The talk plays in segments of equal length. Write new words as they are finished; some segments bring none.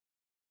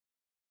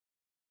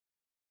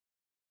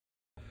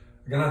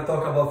We're gonna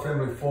talk about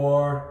Family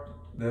 4.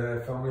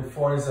 The Family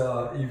 4 is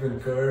a even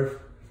curve.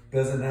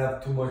 Doesn't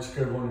have too much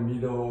curve on the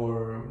middle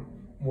or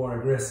more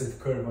aggressive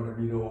curve on the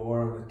middle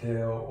or on the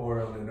tail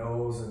or on the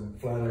nose, and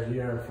flatter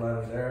here and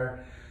flatter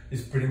there.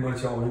 It's pretty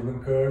much an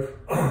even curve.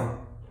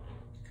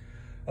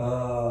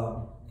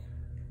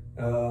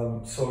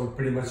 So it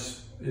pretty much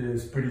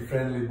is pretty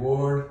friendly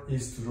board,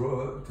 easy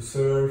to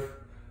serve.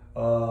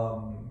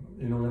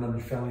 You know, gonna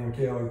be feeling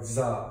okay. Oh,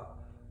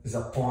 there's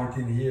a point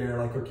in here,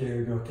 like okay,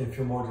 you can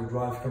feel more the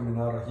drive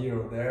coming out of here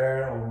or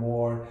there, or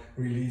more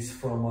release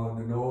from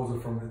the nose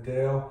or from the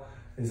tail.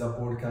 Is a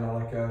board kind of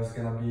like it's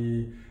gonna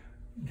be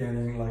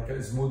getting like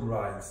a smooth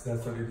rides.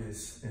 That's what it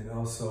is, you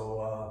know.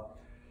 So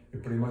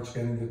you're pretty much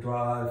getting the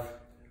drive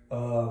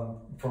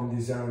from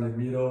this area in the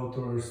middle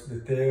towards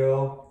the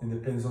tail. It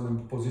depends on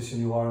the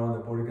position you are on the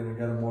board. You're gonna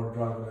get more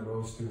drive on the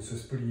nose too. So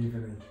it's pretty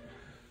evenly.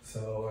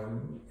 So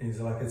it's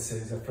like I say,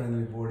 it's a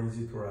friendly board,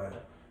 easy to ride.